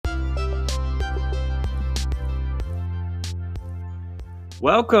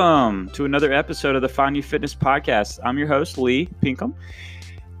Welcome to another episode of the Find You Fitness Podcast. I'm your host, Lee Pinkham.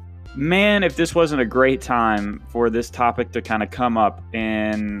 Man, if this wasn't a great time for this topic to kind of come up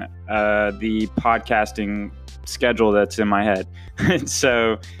in the podcasting schedule that's in my head.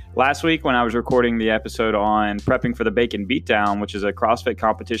 So last week when I was recording the episode on prepping for the Bacon Beatdown, which is a CrossFit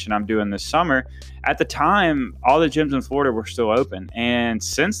competition I'm doing this summer, at the time, all the gyms in Florida were still open. And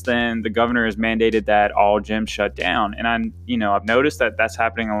since then, the governor has mandated that all gyms shut down. And I've noticed that that's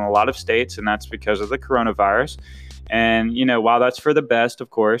happening in a lot of states, and that's because of the coronavirus. And, while that's for the best,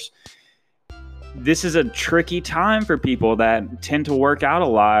 of course, this is a tricky time for people that tend to work out a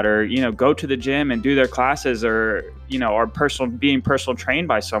lot or, go to the gym and do their classes or, are being personal trained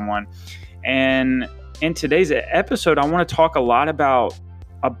by someone. And in today's episode, I want to talk a lot about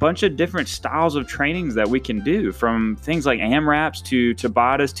a bunch of different styles of trainings that we can do, from things like AMRAPs to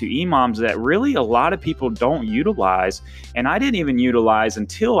Tabatas to EMOMs that really a lot of people don't utilize. And I didn't even utilize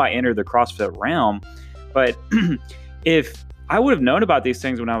until I entered the CrossFit realm. But if I would have known about these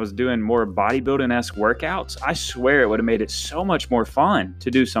things when I was doing more bodybuilding-esque workouts, I swear it would have made it so much more fun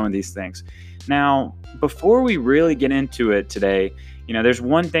to do some of these things. Now, before we really get into it today, there's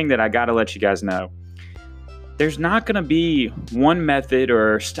one thing that I got to let you guys know. There's not going to be one method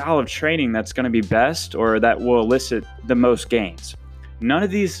or style of training that's going to be best or that will elicit the most gains. None of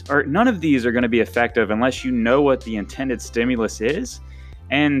these are going to be effective unless you know what the intended stimulus is.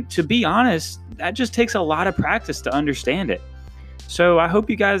 And to be honest, that just takes a lot of practice to understand it. So I hope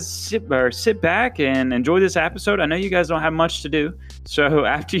you guys sit back and enjoy this episode. I know you guys don't have much to do. So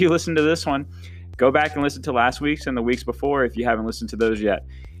after you listen to this one, go back and listen to last week's and the weeks before if you haven't listened to those yet.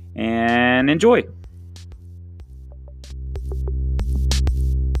 And enjoy.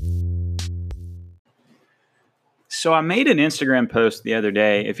 So I made an Instagram post the other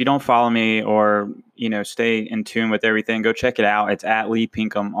day. If you don't follow me or, stay in tune with everything, go check it out. It's at Lee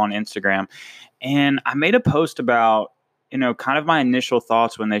Pinkham on Instagram. And I made a post about, kind of my initial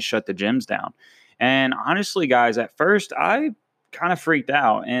thoughts when they shut the gyms down. And honestly, guys, at first I kind of freaked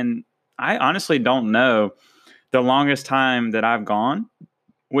out. And I honestly don't know the longest time that I've gone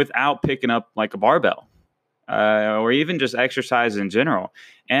without picking up like a barbell or even just exercise in general.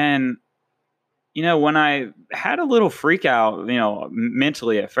 And when I had a little freak out,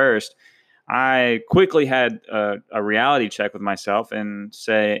 mentally at first, I quickly had a reality check with myself and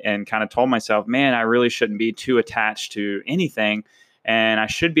kind of told myself, man, I really shouldn't be too attached to anything. And I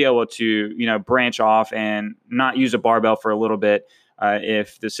should be able to, branch off and not use a barbell for a little bit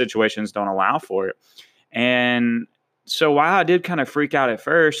if the situations don't allow for it. And so while I did kind of freak out at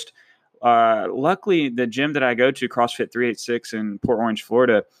first, luckily the gym that I go to, CrossFit 386 in Port Orange,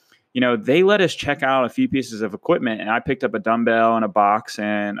 Florida, they let us check out a few pieces of equipment, and I picked up a dumbbell and a box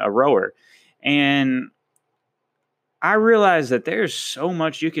and a rower. And I realized that there's so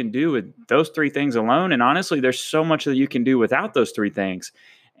much you can do with those three things alone. And honestly, there's so much that you can do without those three things.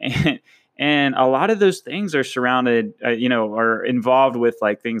 And a lot of those things are surrounded, are involved with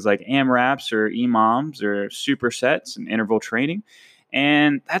like things like AMRAPs or EMOMs or supersets and interval training.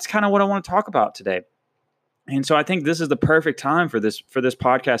 And that's kind of what I want to talk about today. And so I think this is the perfect time for this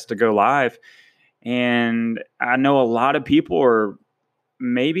podcast to go live. And I know a lot of people are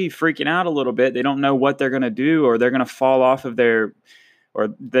maybe freaking out a little bit. They don't know what they're going to do, or they're going to fall off of their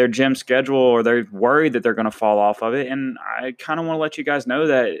gym schedule, or they're worried that they're going to fall off of it. And I kind of want to let you guys know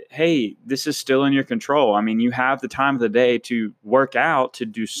that, hey, this is still in your control. I mean, you have the time of the day to work out, to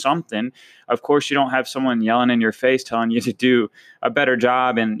do something. Of course, you don't have someone yelling in your face telling you to do a better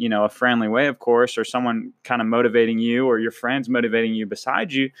job in, a friendly way, of course, or someone kind of motivating you or your friends motivating you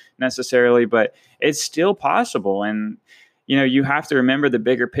beside you necessarily, but it's still possible. And, you have to remember the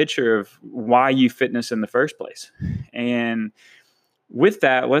bigger picture of why you fitness in the first place. And with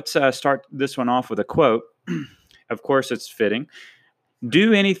that, let's start this one off with a quote. Of course, it's fitting.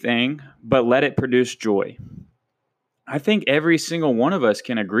 Do anything, but let it produce joy. I think every single one of us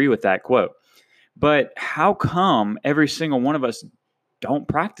can agree with that quote. But how come every single one of us don't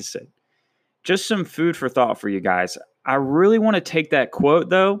practice it? Just some food for thought for you guys. I really want to take that quote,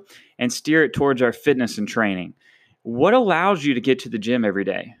 though, and steer it towards our fitness and training. What allows you to get to the gym every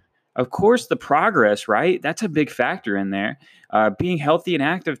day? Of course, the progress, right? That's a big factor in there. Being healthy and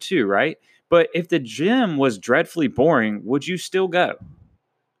active too, right? But if the gym was dreadfully boring, would you still go?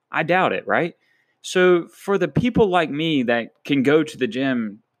 I doubt it, right? So for the people like me that can go to the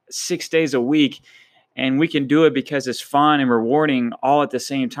gym 6 days a week, and we can do it because it's fun and rewarding all at the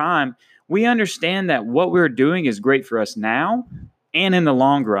same time, we understand that what we're doing is great for us now and in the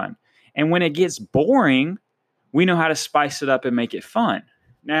long run. And when it gets boring, we know how to spice it up and make it fun.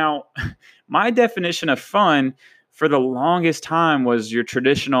 Now, my definition of fun for the longest time was your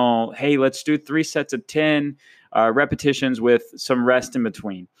traditional, hey, let's do 3 sets of 10 repetitions with some rest in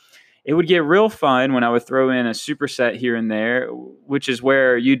between. It would get real fun when I would throw in a superset here and there, which is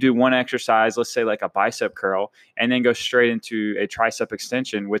where you do one exercise, let's say like a bicep curl, and then go straight into a tricep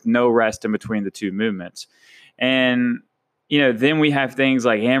extension with no rest in between the two movements. And, then we have things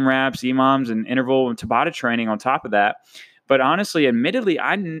like AMRAPs, EMOMs, and interval and Tabata training on top of that. But honestly, admittedly,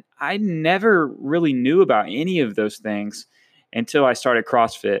 I never really knew about any of those things until I started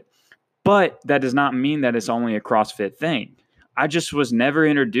CrossFit. But that does not mean that it's only a CrossFit thing. I just was never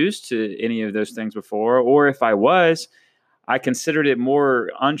introduced to any of those things before, or if I was, I considered it more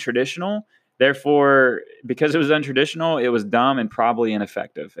untraditional. Therefore, because it was untraditional, it was dumb and probably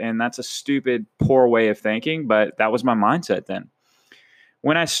ineffective. And that's a stupid, poor way of thinking, but that was my mindset then.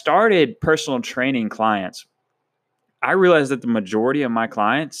 When I started personal training clients, I realized that the majority of my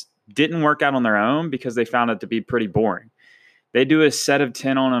clients didn't work out on their own because they found it to be pretty boring. They do a set of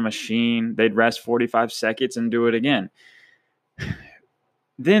 10 on a machine, they'd rest 45 seconds and do it again.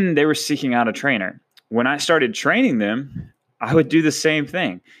 Then they were seeking out a trainer. When I started training them, I would do the same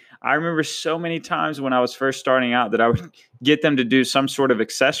thing. I remember so many times when I was first starting out that I would get them to do some sort of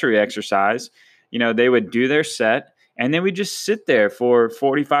accessory exercise. They would do their set and then we'd just sit there for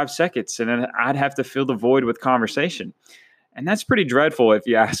 45 seconds and then I'd have to fill the void with conversation. And that's pretty dreadful if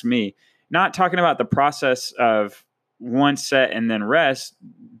you ask me. Not talking about the process of one set and then rest.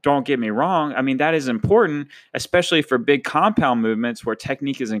 Don't get me wrong. I mean, that is important, especially for big compound movements where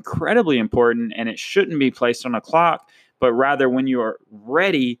technique is incredibly important and it shouldn't be placed on a clock, but rather when you are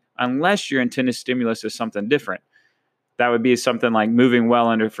ready, unless your intended stimulus is something different. That would be something like moving well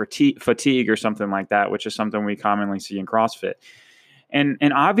under fatigue or something like that, which is something we commonly see in CrossFit. And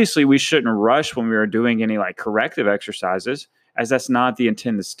obviously we shouldn't rush when we are doing any like corrective exercises, as that's not the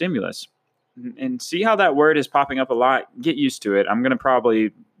intended stimulus. And see how that word is popping up a lot? Get used to it. I'm going to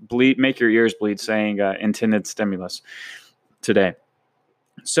probably make your ears bleed saying intended stimulus today.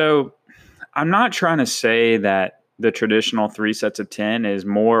 So I'm not trying to say that the traditional 3 sets of 10 is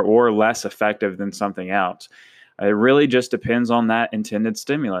more or less effective than something else. It really just depends on that intended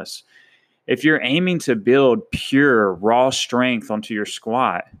stimulus. If you're aiming to build pure raw strength onto your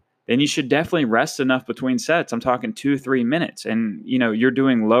squat, then you should definitely rest enough between sets. I'm talking 2-3 minutes. And, you're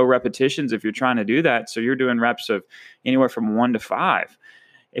doing low repetitions if you're trying to do that. So you're doing reps of anywhere from 1 to 5.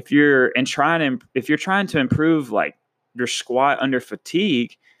 If you're trying to improve like your squat under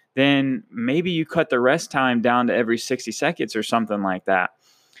fatigue, then maybe you cut the rest time down to every 60 seconds or something like that.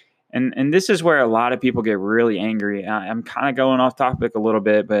 And this is where a lot of people get really angry. I'm kind of going off topic a little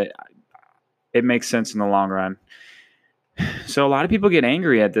bit, but it makes sense in the long run. So a lot of people get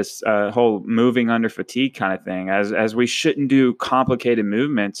angry at this whole moving under fatigue kind of thing, as we shouldn't do complicated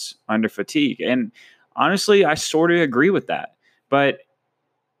movements under fatigue. And honestly, I sort of agree with that. But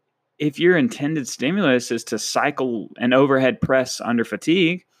if your intended stimulus is to cycle an overhead press under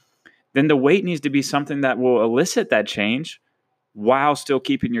fatigue, then the weight needs to be something that will elicit that change while still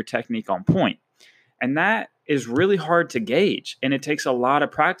keeping your technique on point. And that is really hard to gauge. And it takes a lot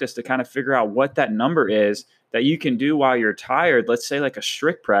of practice to kind of figure out what that number is that you can do while you're tired. Let's say like a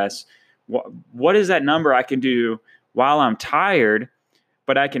strict press. What is that number I can do while I'm tired,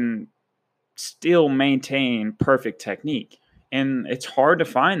 but I can still maintain perfect technique? And it's hard to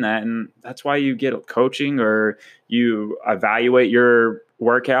find that. And that's why you get coaching, or you evaluate your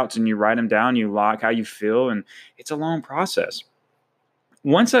workouts and you write them down, you log how you feel. And it's a long process.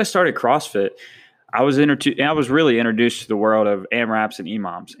 Once I started CrossFit, I was really introduced to the world of AMRAPs and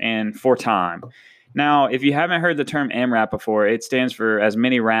EMOMs and for time. Now, if you haven't heard the term AMRAP before, it stands for as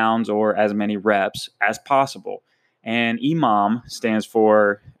many rounds or as many reps as possible. And EMOM stands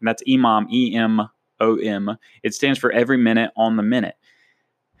for, and that's EMOM, EMOM. It stands for every minute on the minute.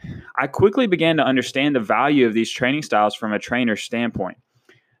 I quickly began to understand the value of these training styles from a trainer's standpoint.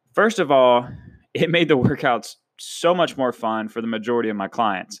 First of all, it made the workouts so much more fun for the majority of my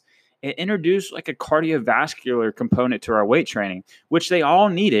clients. It introduced like a cardiovascular component to our weight training, which they all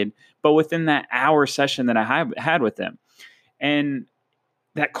needed, but within that hour session that I had with them. And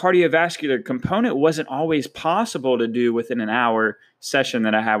that cardiovascular component wasn't always possible to do within an hour session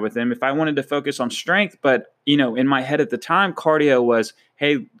that I had with them if I wanted to focus on strength. But, in my head at the time, cardio was,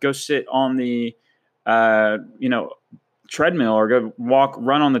 hey, go sit on the, treadmill, or go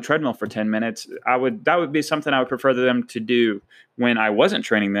run on the treadmill for 10 minutes. That would be something I would prefer them to do when I wasn't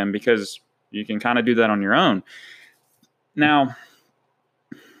training them, because you can kind of do that on your own. Now,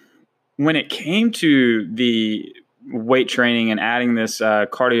 when it came to the weight training and adding this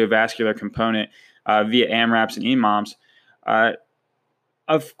cardiovascular component via AMRAPs and EMOMs,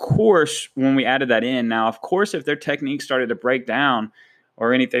 of course, when we added that in, now, of course, if their technique started to break down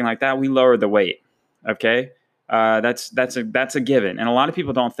or anything like that, we lowered the weight. Okay, that's a given, and a lot of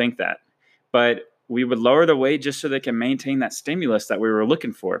people don't think that, but we would lower the weight just so they can maintain that stimulus that we were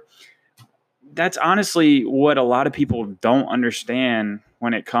looking for. That's honestly what a lot of people don't understand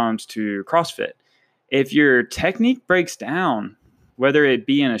when it comes to CrossFit. If your technique breaks down, whether it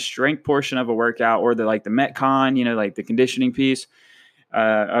be in a strength portion of a workout or the Metcon, like the conditioning piece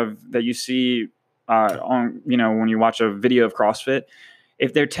of that you see on, when you watch a video of CrossFit,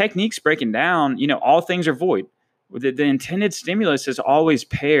 if their technique's breaking down, all things are void. The intended stimulus is always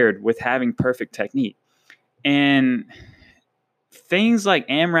paired with having perfect technique. And things like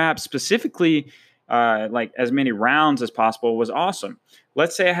AMRAPs, specifically like as many rounds as possible, was awesome.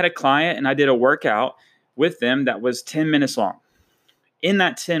 Let's say I had a client and I did a workout with them that was 10 minutes long. In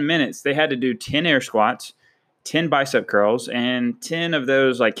that 10 minutes, they had to do 10 air squats, 10 bicep curls, and 10 of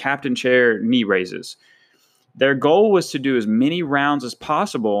those like captain chair knee raises. Their goal was to do as many rounds as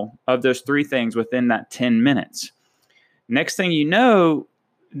possible of those three things within that 10 minutes. Next thing you know,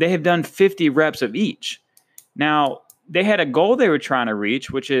 they have done 50 reps of each. Now, they had a goal they were trying to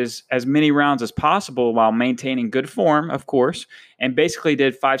reach, which is as many rounds as possible while maintaining good form, of course, and basically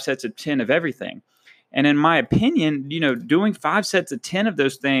did 5 sets of 10 of everything. And in my opinion, doing 5 sets of 10 of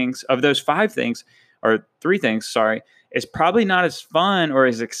those things, of those 5 things, or 3 things, sorry, is probably not as fun or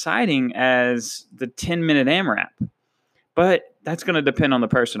as exciting as the 10-minute AMRAP. But that's going to depend on the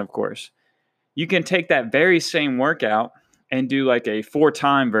person, of course. You can take that very same workout and do like a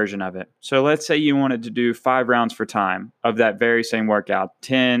 4-time version of it. So let's say you wanted to do 5 rounds for time of that very same workout,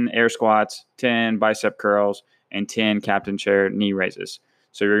 10 air squats, 10 bicep curls, and 10 captain chair knee raises.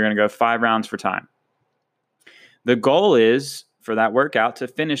 So you're going to go 5 rounds for time. The goal is for that workout to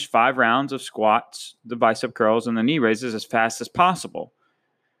finish 5 rounds of squats, the bicep curls, and the knee raises as fast as possible.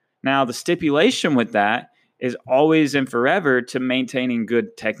 Now, the stipulation with that is always and forever to maintaining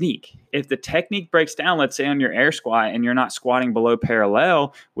good technique. If the technique breaks down, let's say on your air squat, and you're not squatting below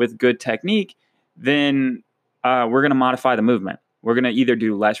parallel with good technique, then we're going to modify the movement. We're going to either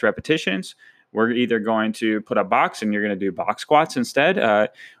do less repetitions. We're either going to put a box and you're going to do box squats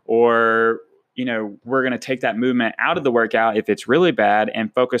instead, or we're going to take that movement out of the workout if it's really bad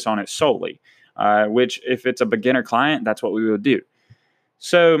and focus on it solely, which if it's a beginner client, that's what we would do.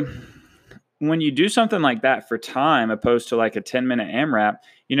 So when you do something like that for time, opposed to like a 10-minute AMRAP,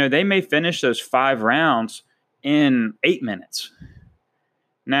 they may finish those 5 rounds in 8 minutes.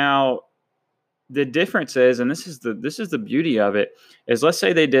 Now, the difference is, and this is the beauty of it, is let's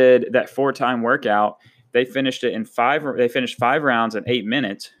say they did that 4-time workout, they finished it in 5. They finished 5 rounds in 8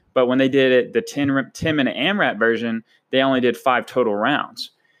 minutes, but when they did it the 10-minute AMRAP version, they only did 5 total rounds.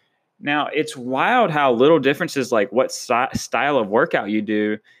 Now, it's wild how little differences like what style of workout you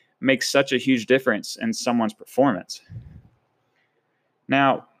do makes such a huge difference in someone's performance.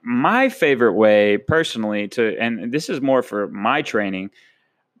 Now, my favorite way personally and this is more for my training,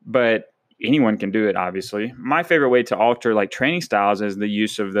 but anyone can do it, obviously. My favorite way to alter like training styles is the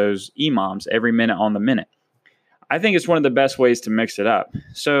use of those EMOMs, every minute on the minute. I think it's one of the best ways to mix it up.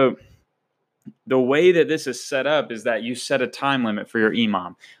 So the way that this is set up is that you set a time limit for your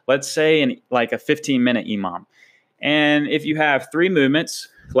EMOM. Let's say like a 15-minute EMOM. And if you have 3 movements,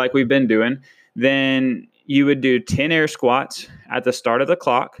 like we've been doing, then you would do 10 air squats at the start of the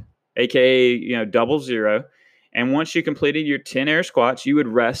clock, aka double zero. And once you completed your 10 air squats, you would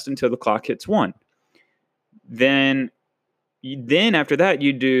rest until the clock hits 1. Then after that,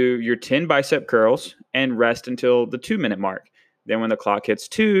 you do your 10 bicep curls and rest until the 2-minute mark. Then when the clock hits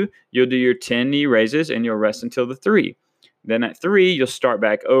 2, you'll do your 10 knee raises and you'll rest until the 3. Then at 3, you'll start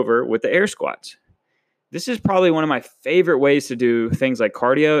back over with the air squats. This is probably one of my favorite ways to do things like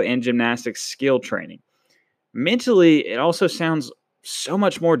cardio and gymnastics skill training. Mentally, it also sounds so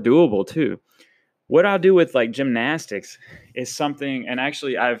much more doable too. What I'll do with like gymnastics is something, and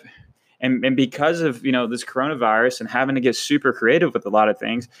actually and because of, this coronavirus and having to get super creative with a lot of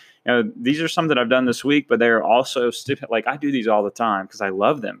things, these are some that I've done this week, but they're also like I do these all the time because I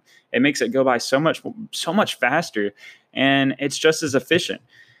love them. It makes it go by so much faster, and it's just as efficient.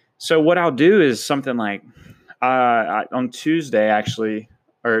 So what I'll do is something like on Tuesday, actually,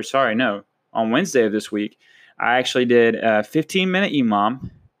 on Wednesday of this week, I actually did a 15-minute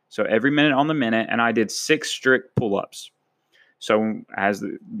EMOM, so every minute on the minute, and I did 6 strict pull-ups. So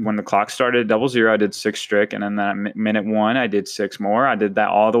when the clock started at 00, I did 6 strict, and then that minute 1, I did 6 more. I did that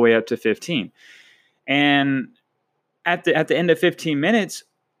all the way up to 15. And at the end of 15 minutes,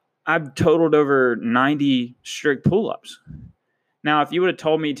 I've totaled over 90 strict pull-ups. Now, if you would have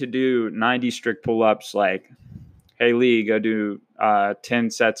told me to do 90 strict pull-ups, like, hey, Lee, go do 10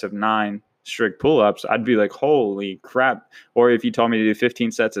 sets of 9 strict pull-ups, I'd be like, holy crap. Or if you told me to do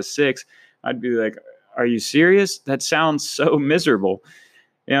 15 sets of 6, I'd be like, are you serious? That sounds so miserable.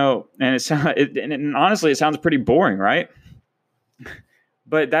 And and honestly, it sounds pretty boring, right?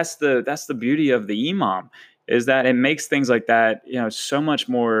 But that's the beauty of the EMOM, is that it makes things like that, so much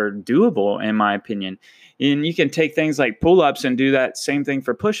more doable, in my opinion. And you can take things like pull-ups and do that same thing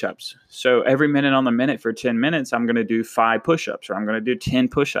for push-ups. So every minute on the minute for 10 minutes, I'm going to do 5 push-ups, or I'm going to do 10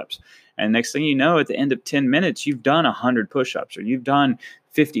 push-ups. And next thing you know, at the end of 10 minutes, you've done 100 push-ups, or you've done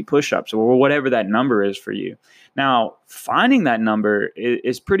 50 push-ups, or whatever that number is for you. Now, finding that number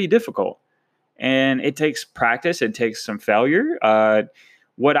is pretty difficult, and it takes practice. It takes some failure.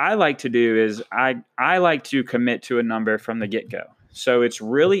 What I like to do is I like to commit to a number from the get-go. So it's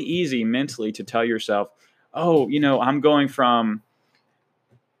really easy mentally to tell yourself, oh, I'm going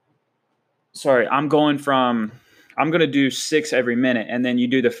to do 6 every minute. And then you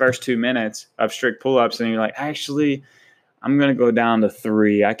do the first 2 minutes of strict pull-ups and you're like, actually, I'm going to go down to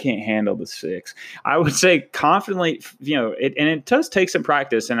 3. I can't handle the 6. I would say confidently, it does take some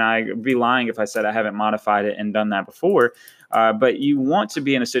practice, and I'd be lying if I said I haven't modified it and done that before. But you want to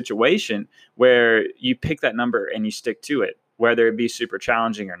be in a situation where you pick that number and you stick to it, whether it be super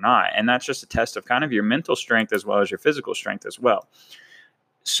challenging or not. And that's just a test of kind of your mental strength as well as your physical strength as well.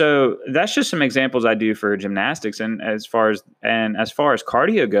 So that's just some examples I do for gymnastics. And as far as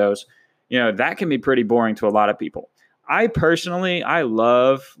cardio goes, that can be pretty boring to a lot of people. I personally, I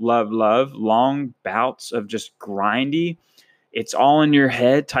love long bouts of just grindy, it's all in your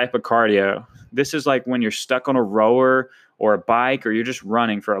head type of cardio. This is like when you're stuck on a rower or a bike, or you're just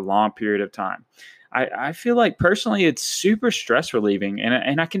running for a long period of time. I feel like personally it's super stress relieving,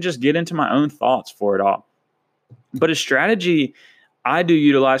 and I can just get into my own thoughts for it all. But a strategy I do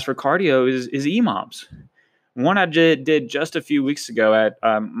utilize for cardio is EMOMs. One I did just a few weeks ago at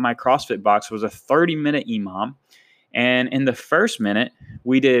my CrossFit box was a 30-minute EMOM. And in the first minute,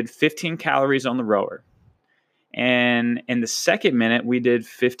 we did 15 calories on the rower. And in the second minute, we did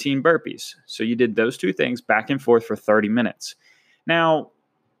 15 burpees. So you did those two things back and forth for 30 minutes. Now,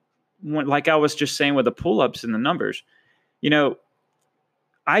 like I was just saying with the pull-ups and the numbers,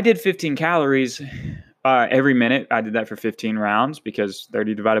 I did 15 calories every minute. I did that for 15 rounds because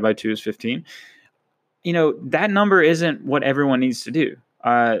 30 divided by 2 is 15. That number isn't what everyone needs to do.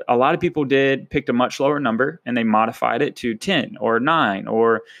 A lot of people picked a much lower number and they modified it to 10 or 9,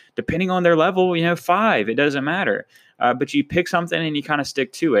 or depending on their level, 5. It doesn't matter. But you pick something and you kind of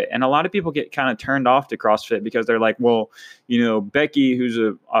stick to it. And a lot of people get kind of turned off to CrossFit because they're like, well, Becky, who's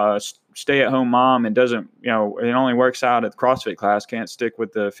a stay-at-home mom and doesn't, it only works out at the CrossFit class, can't stick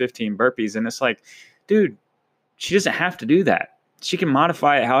with the 15 burpees. And it's like, dude, she doesn't have to do that. She can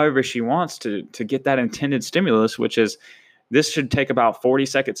modify it however she wants to get that intended stimulus, which is, this should take about 40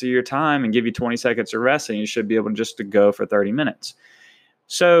 seconds of your time and give you 20 seconds of rest, and you should be able to go for 30 minutes.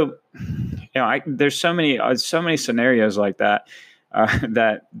 So, there's so many scenarios like that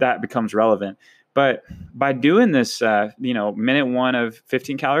that becomes relevant. But by doing this, minute 1 of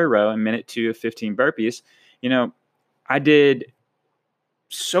 15 calorie row and minute 2 of 15 burpees, I did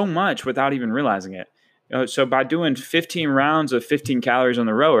so much without even realizing it. So by doing 15 rounds of 15 calories on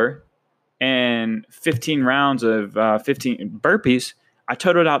the rower and 15 rounds of 15 burpees, I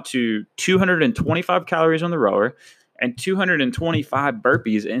totaled out to 225 calories on the rower and 225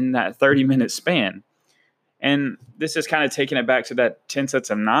 burpees in that 30-minute span. And this is kind of taking it back to that 10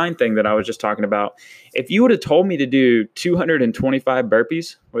 sets of 9 thing that I was just talking about. If you would have told me to do 225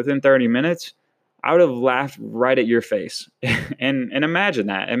 burpees within 30 minutes, I would have laughed right at your face. and imagine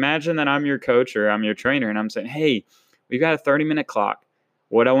that. Imagine that I'm your coach or I'm your trainer and I'm saying, hey, we've got a 30-minute clock.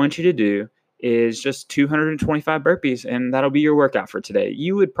 What I want you to do is just 225 burpees, and that'll be your workout for today.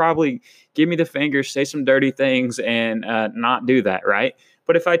 You would probably give me the finger, say some dirty things, and not do that, right?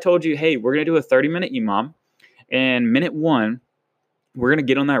 But if I told you, hey, we're going to do a 30-minute EMOM, and minute 1, we're going to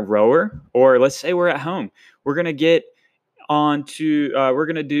get on that rower, or let's say we're at home. We're going to get we're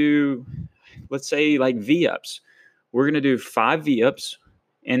going to do, let's say, like V-ups. We're going to do 5 V-ups,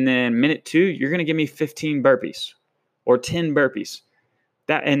 and then minute 2, you're going to give me 15 burpees or 10 burpees.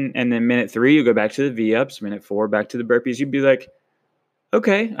 And then minute 3, you go back to the V-ups. Minute 4, back to the burpees. You'd be like,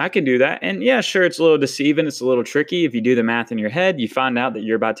 okay, I can do that. And yeah, sure, it's a little deceiving. It's a little tricky. If you do the math in your head, you find out that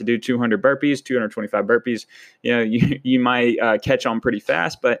you're about to do 200 burpees, 225 burpees. You might catch on pretty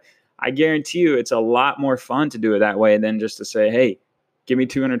fast, but I guarantee you it's a lot more fun to do it that way than just to say, hey, give me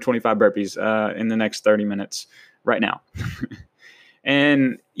 225 burpees in the next 30 minutes right now.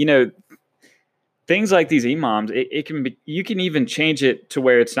 And, things like these EMOMs, it can be, you can even change it to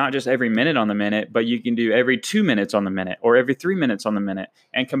where it's not just every minute on the minute, but you can do every 2 minutes on the minute or every 3 minutes on the minute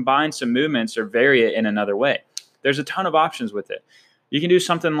and combine some movements or vary it in another way. There's a ton of options with it. You can do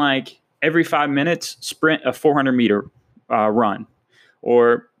something like every 5 minutes, sprint a 400 meter run,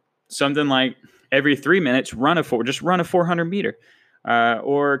 or something like every 3 minutes, run a 400 meter.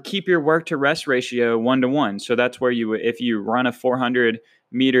 Or keep your work to rest ratio 1-to-1. So that's where if you run a 400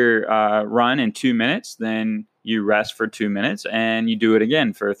 meter run in 2 minutes, then you rest for 2 minutes and you do it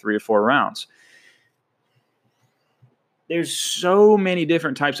again for 3 or 4 rounds. There's so many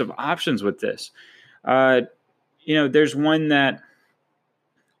different types of options with this. There's one that,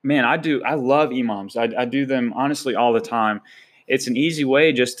 man, I love EMOMs. I do them honestly all the time. It's an easy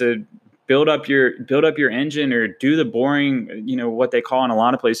way just to build up your engine or do the boring, what they call in a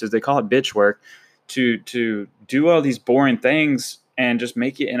lot of places, they call it bitch work, to do all these boring things and just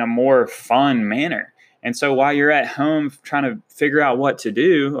make it in a more fun manner. And so while you're at home trying to figure out what to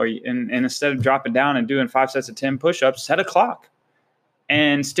do, and instead of dropping down and doing 5 sets of 10 push-ups, set a clock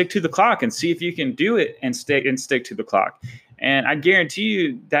and stick to the clock and see if you can do it and stick to the clock. And I guarantee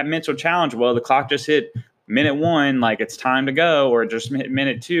you that mental challenge, well, the clock just hit minute 1, like it's time to go, or just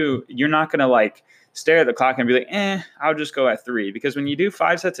minute 2, you're not going to like stare at the clock and be like, I'll just go at 3. Because when you do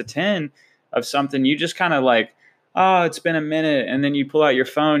 5 sets of 10 of something, you just kind of like, oh, it's been a minute. And then you pull out your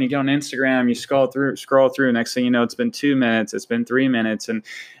phone, you get on Instagram, you scroll through. Next thing you know, it's been 2 minutes, it's been 3 minutes. And,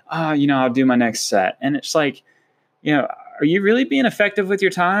 I'll do my next set. And it's like, are you really being effective with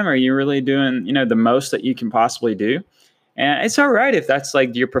your time? Are you really doing, the most that you can possibly do? And it's all right if that's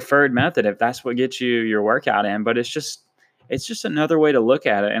like your preferred method, if that's what gets you your workout in, but it's just another way to look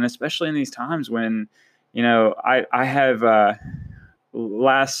at it. And especially in these times when, I have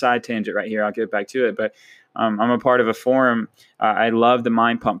last side tangent right here, I'll get back to it, but I'm a part of a forum. I love the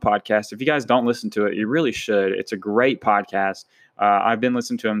Mind Pump podcast. If you guys don't listen to it, you really should. It's a great podcast. I've been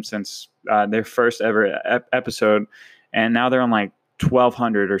listening to them since their first ever episode, and now they're on like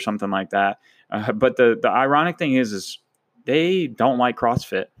 1,200 or something like that. But the ironic thing is they don't like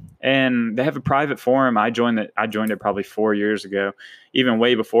CrossFit, and they have a private forum. I joined it probably 4 years ago, even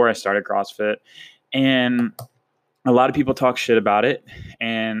way before I started CrossFit. And a lot of people talk shit about it,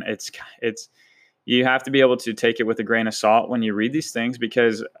 and it's you have to be able to take it with a grain of salt when you read these things,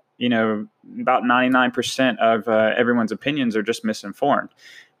 because about 99% of everyone's opinions are just misinformed.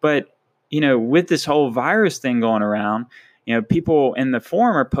 But with this whole virus thing going around, people in the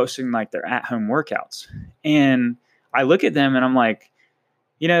forum are posting like their at-home workouts, and I look at them and I'm like,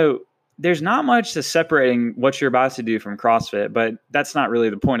 there's not much to separating what you're about to do from CrossFit, but that's not really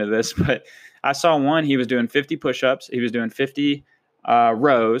the point of this. But I saw one, he was doing 50 push-ups. He was doing 50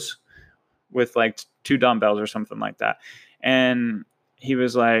 rows with like 2 dumbbells or something like that. And he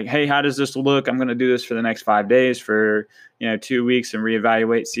was like, hey, how does this look? I'm going to do this for the next 5 days for, 2 weeks and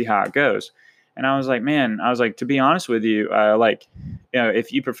reevaluate, see how it goes. And I was like, to be honest with you,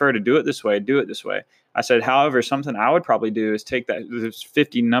 if you prefer to do it this way, do it this way. I said, however, something I would probably do is take those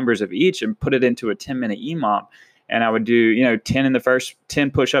 50 numbers of each and put it into a 10-minute EMOM. And I would do,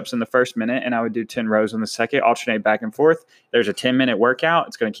 10 push-ups in the first minute, and I would do 10 rows in the second, alternate back and forth. There's a 10-minute workout.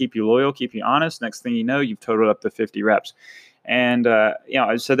 It's going to keep you loyal, keep you honest. Next thing you know, you've totaled up to 50 reps. And,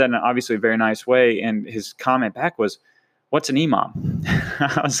 I said that in obviously a very nice way. And his comment back was, what's an EMOM?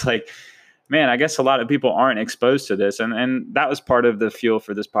 I was like, man, I guess a lot of people aren't exposed to this. And that was part of the fuel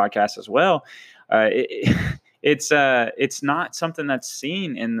for this podcast as well. It's not something that's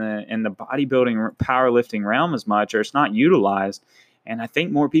seen in the bodybuilding, powerlifting realm as much, or it's not utilized. And I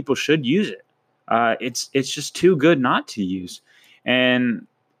think more people should use it. It's just too good not to use. And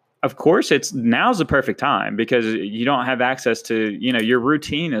of course, now's the perfect time, because you don't have access to, your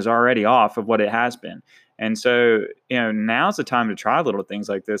routine is already off of what it has been. And so, now's the time to try little things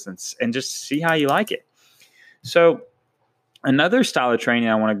like this and just see how you like it. So another style of training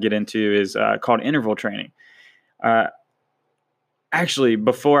I want to get into is called interval training. Actually,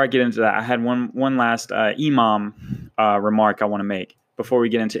 before I get into that, I had one last EMOM remark I want to make before we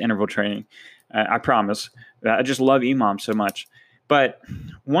get into interval training. I promise. I just love EMOMs so much. But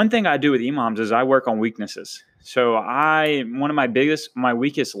one thing I do with EMOMs is I work on weaknesses. So one of my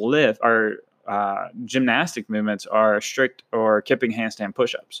weakest lift or gymnastic movements are strict or kipping handstand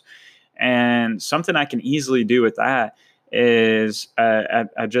push-ups. And something I can easily do with that is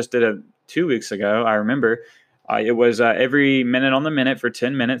I just did it 2 weeks ago. I remember it was every minute on the minute for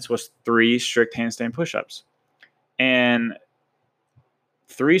 10 minutes was 3 strict handstand push-ups. And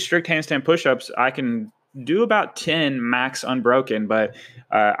 3 strict handstand push-ups, I can do about 10 max unbroken, but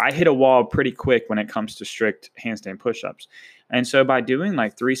I hit a wall pretty quick when it comes to strict handstand push-ups. And so by doing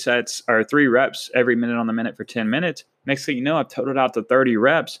like 3 reps every minute on the minute for 10 minutes, next thing you know, I've totaled out to 30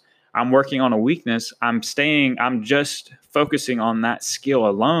 reps. I'm working on a weakness. I'm just focusing on that skill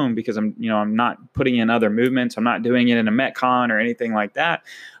alone because I'm not putting in other movements. I'm not doing it in a Metcon or anything like that.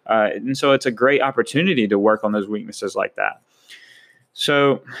 And so it's a great opportunity to work on those weaknesses like that.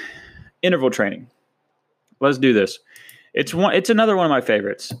 So interval training. Let's do this. It's another one of my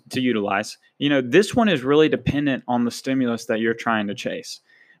favorites to utilize. This one is really dependent on the stimulus that you're trying to chase.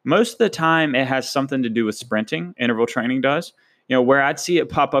 Most of the time, it has something to do with sprinting. Interval training does. Where I'd see it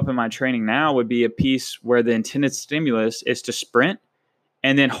pop up in my training now would be a piece where the intended stimulus is to sprint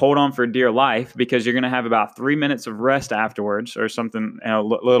and then hold on for dear life because you're going to have about 3 minutes of rest afterwards or something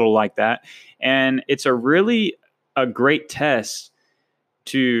little like that. And it's a great test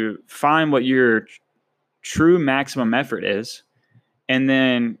to find what your true maximum effort is, and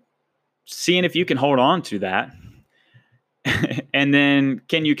then seeing if you can hold on to that. And then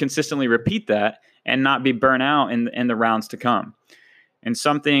can you consistently repeat that and not be burnt out in the rounds to come? And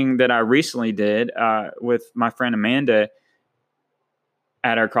something that I recently did with my friend Amanda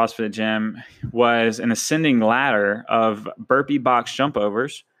at our CrossFit gym was an ascending ladder of burpee box jump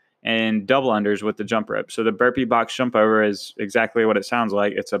overs and double unders with the jump rope. So the burpee box jump over is exactly what it sounds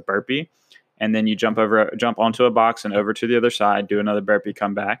like. It's a burpee. And then you jump onto a box and over to the other side, do another burpee,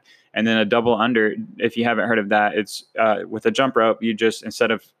 come back. And then a double under, if you haven't heard of that, it's with a jump rope, you just,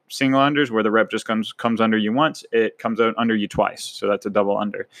 instead of single unders where the rep just comes under you once, it comes out under you twice. So that's a double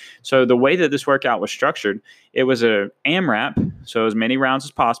under. So the way that this workout was structured, it was a AMRAP, so as many rounds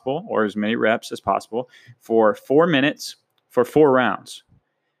as possible or as many reps as possible for 4 minutes for 4 rounds.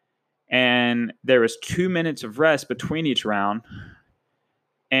 And there was 2 minutes of rest between each round.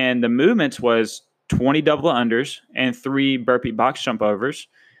 And the movements was 20 double unders and 3 burpee box jump overs,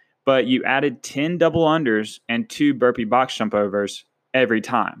 but you added 10 double unders and 2 burpee box jump overs every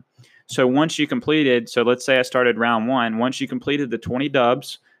time. So once you completed, so let's say I started round 1, once you completed the 20 double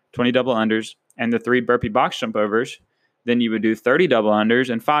unders and the 3 burpee box jump overs, then you would do 30 double unders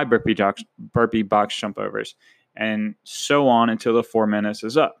and 5 burpee box jump overs, and so on until the 4 minutes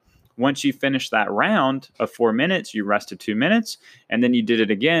is up. Once you finish that round of 4 minutes, you rested 2 minutes, and then you did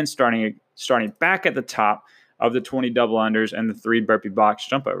it again, starting back at the top of the 20 double unders and the 3 burpee box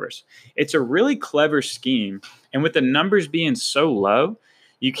jump overs. It's a really clever scheme, and with the numbers being so low,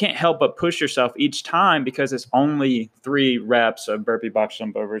 you can't help but push yourself each time because it's only 3 reps of burpee box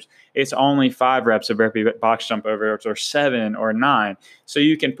jump overs. It's only 5 reps of burpee box jump overs, or 7 or 9. So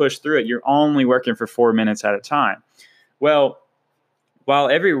you can push through it. You're only working for 4 minutes at a time. Well, while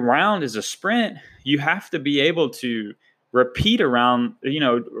every round is a sprint, you have to be able to repeat around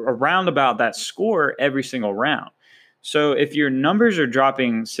about that score every single round. So if your numbers are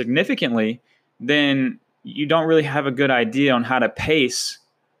dropping significantly, then you don't really have a good idea on how to pace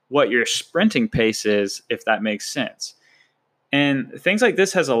what your sprinting pace is, if that makes sense. And things like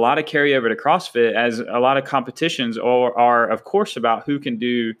this has a lot of carryover to CrossFit, as a lot of competitions are of course, about who can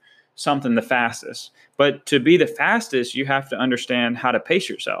do something the fastest. But to be the fastest, you have to understand how to pace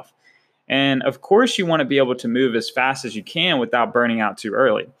yourself. And of course, you want to be able to move as fast as you can without burning out too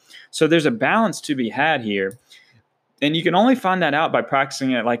early. So there's a balance to be had here. And you can only find that out by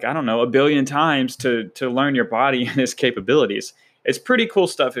practicing it, like, 1 billion times to learn your body and its capabilities. It's pretty cool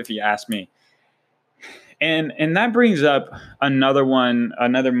stuff if you ask me. And that brings up another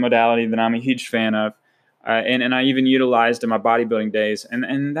modality that I'm a huge fan of. And I even utilized in my bodybuilding days,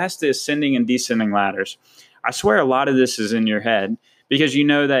 and that's the ascending and descending ladders. I swear a lot of this is in your head because you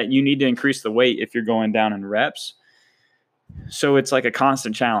know that you need to increase the weight if you're going down in reps. So it's like a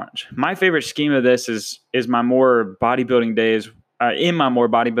constant challenge. My favorite scheme of this is my more bodybuilding days. In my more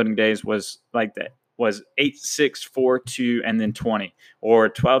bodybuilding days was like that. Was 8, 6, 4, 2, and then 20, or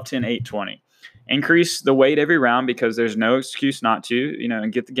 12, 10, 8, 20. Increase the weight every round because there's no excuse not to,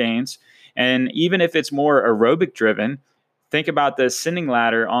 and get the gains. And even if it's more aerobic driven, think about the ascending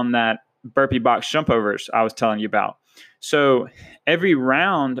ladder on that burpee box jump overs I was telling you about. So every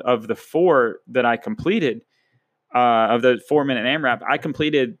round of the 4 that I completed, of the 4-minute AMRAP, I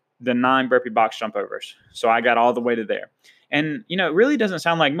completed the 9 burpee box jump overs. So I got all the way to there. And, it really doesn't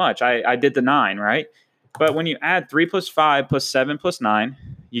sound like much. I did the 9, right? But when you add 3 plus 5 plus 7 plus 9,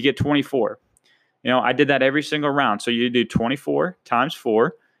 you get 24. I did that every single round. So you do 24 times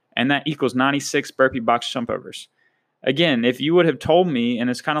 4, and that equals 96 burpee box jump overs. Again, if you would have told me, and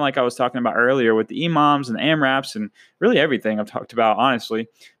it's kind of like I was talking about earlier with the EMOMs and the AMRAPs and really everything I've talked about, honestly,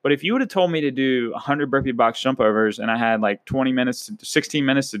 but if you would have told me to do 100 burpee box jump overs and I had like 16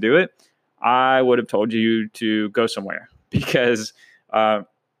 minutes to do it, I would have told you to go somewhere because I'm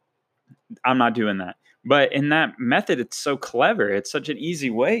not doing that. But in that method, it's so clever. It's such an easy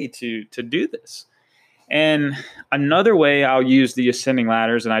way to do this. And another way I'll use the ascending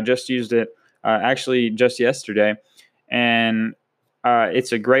ladders, and I just used it actually just yesterday, and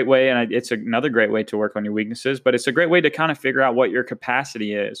it's a great way, and it's another great way to work on your weaknesses. But it's a great way to kind of figure out what your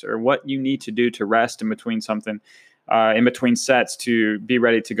capacity is, or what you need to do to rest in between something, in between sets to be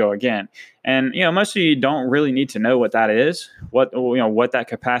ready to go again. And most of you don't really need to know what that is, what that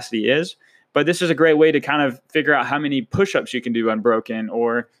capacity is. But this is a great way to kind of figure out how many push-ups you can do unbroken,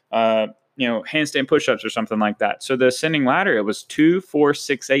 or handstand push-ups or something like that. So the ascending ladder, it was 2, 4,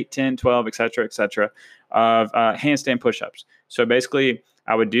 6, 8, 10, 12, et cetera, of handstand push-ups. So basically,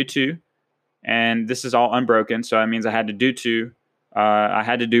 I would do 2, and this is all unbroken. So that means I had to do 2. I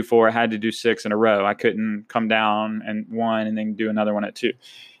had to do 4. I had to do 6 in a row. I couldn't come down and 1 and then do another one at 2.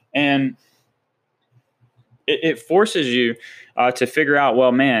 And it forces you to figure out,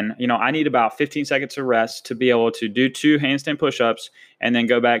 well, man, I need about 15 seconds of rest to be able to do 2 handstand push-ups and then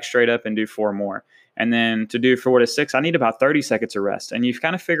go back straight up and do 4 more. And then to do 4 to 6, I need about 30 seconds of rest. And you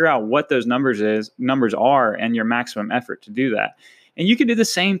kind of figure out what those numbers are and your maximum effort to do that. And you can do the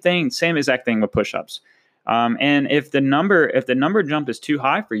same exact thing with push-ups. And if the number jump is too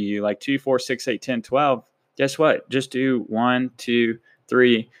high for you, like 2, 4, 6, 8, 10, 12, guess what? Just do 1, 2,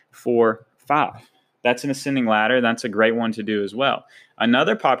 3, 4, 5. That's an ascending ladder. That's a great one to do as well.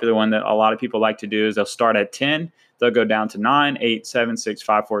 Another popular one that a lot of people like to do is they'll start at 10, they'll go down to 9, 8, 7, 6,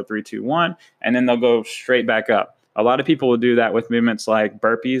 5, 4, 3, 2, 1, and then they'll go straight back up. A lot of people will do that with movements like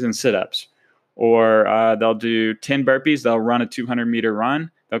burpees and sit-ups. Or they'll do 10 burpees, they'll run a 200-meter run,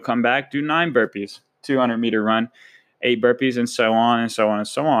 they'll come back, do 9 burpees, 200-meter run, 8 burpees, and so on and so on and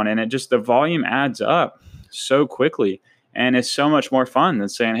so on. And the volume adds up so quickly, and it's so much more fun than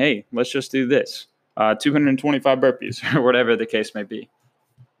saying, hey, let's just do this. 225 burpees or whatever the case may be.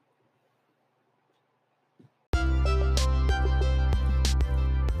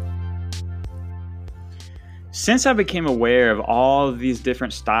 Since I became aware of all of these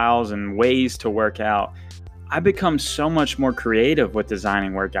different styles and ways to work out, I've become so much more creative with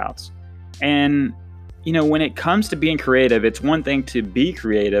designing workouts. And, when it comes to being creative, it's one thing to be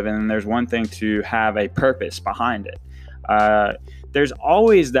creative, and then there's one thing to have a purpose behind it. There's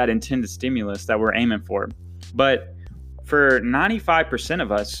always that intended stimulus that we're aiming for. But for 95%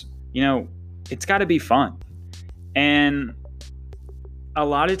 of us, it's got to be fun. And a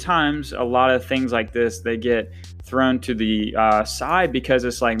lot of times, a lot of things like this, they get thrown to the side because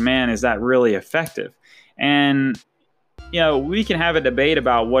it's like, man, is that really effective? And, we can have a debate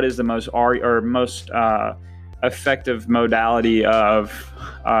about what is the most effective modality of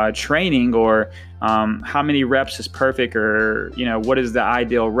training, or how many reps is perfect, or what is the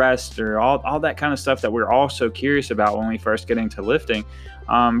ideal rest, or all that kind of stuff that we're all so curious about when we first get into lifting.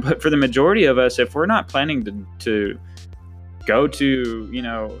 But for the majority of us, if we're not planning to go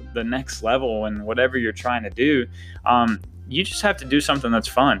to the next level and whatever you're trying to do, you just have to do something that's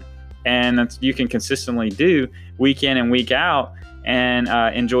fun and that you can consistently do week in and week out and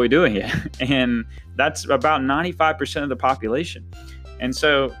enjoy doing it. And that's about 95% of the population. And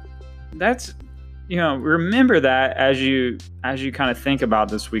so that's, remember that as you kind of think about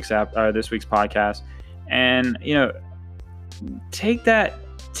this week's podcast, and,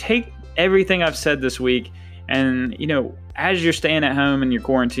 take everything I've said this week, and, as you're staying at home in your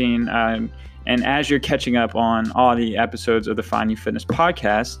quarantine, and as you're catching up on all the episodes of the Find You Fitness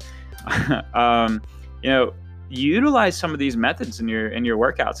podcast, utilize some of these methods in your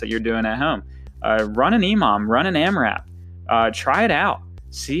workouts that you're doing at home. Run an EMOM, run an AMRAP, try it out,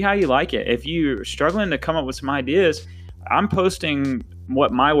 see how you like it. If you're struggling to come up with some ideas, I'm posting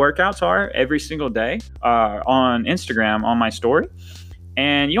what my workouts are every single day on Instagram on my story.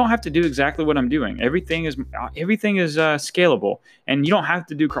 And you don't have to do exactly what I'm doing. Everything is scalable, and you don't have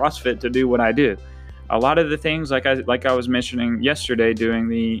to do CrossFit to do what I do. A lot of the things, like I was mentioning yesterday, doing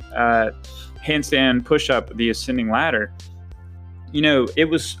the handstand push-up, the ascending ladder.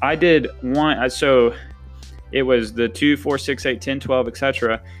 I did one. So it was the 2, 4, 6, 8, 10, 12,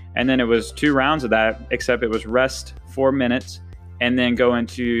 etc. And then it was 2 rounds of that, except it was rest 4 minutes, and then go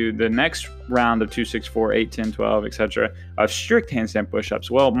into the next round of 2, 6, 4, 8, 10, 12, etc. of strict handstand push-ups.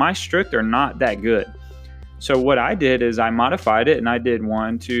 Well, my strict are not that good. So what I did is I modified it, and I did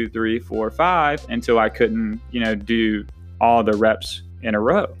 1, 2, 3, 4, 5 until I couldn't, do all the reps in a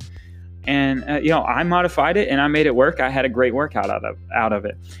row. And, I modified it and I made it work. I had a great workout out of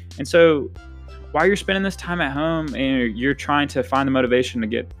it. And so while you're spending this time at home and you're trying to find the motivation to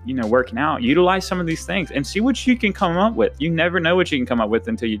get, working out, utilize some of these things and see what you can come up with. You never know what you can come up with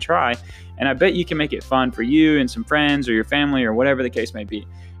until you try. And I bet you can make it fun for you and some friends or your family or whatever the case may be.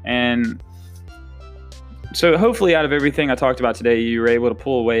 And So hopefully out of everything I talked about today, you were able to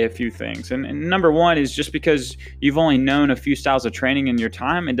pull away a few things. And number one is, just because you've only known a few styles of training in your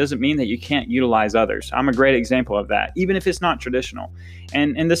time, it doesn't mean that you can't utilize others. I'm a great example of that, even if it's not traditional.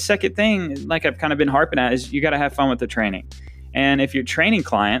 And the second thing, like I've kind of been harping at, is you got to have fun with the training. And if you're training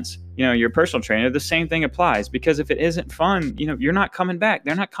clients, your personal trainer, the same thing applies, because if it isn't fun, you're not coming back.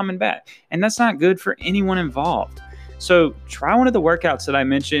 They're not coming back. And that's not good for anyone involved. So try one of the workouts that I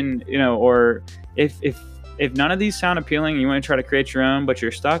mentioned, or if none of these sound appealing and you want to try to create your own, but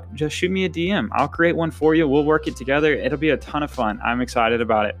you're stuck, just shoot me a DM. I'll create one for you. We'll work it together. It'll be a ton of fun. I'm excited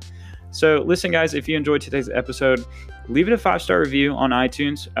about it. So listen, guys, if you enjoyed today's episode, leave it a 5-star review on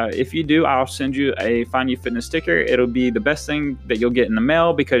iTunes. If you do, I'll send you a Find You Fitness sticker. It'll be the best thing that you'll get in the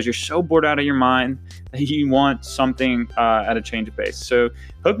mail, because you're so bored out of your mind that you want something at a change of pace. So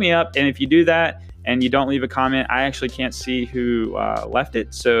hook me up. And if you do that and you don't leave a comment, I actually can't see who left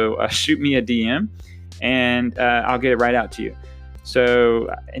it. So shoot me a DM. And I'll get it right out to you. So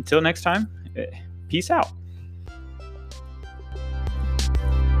until next time, peace out.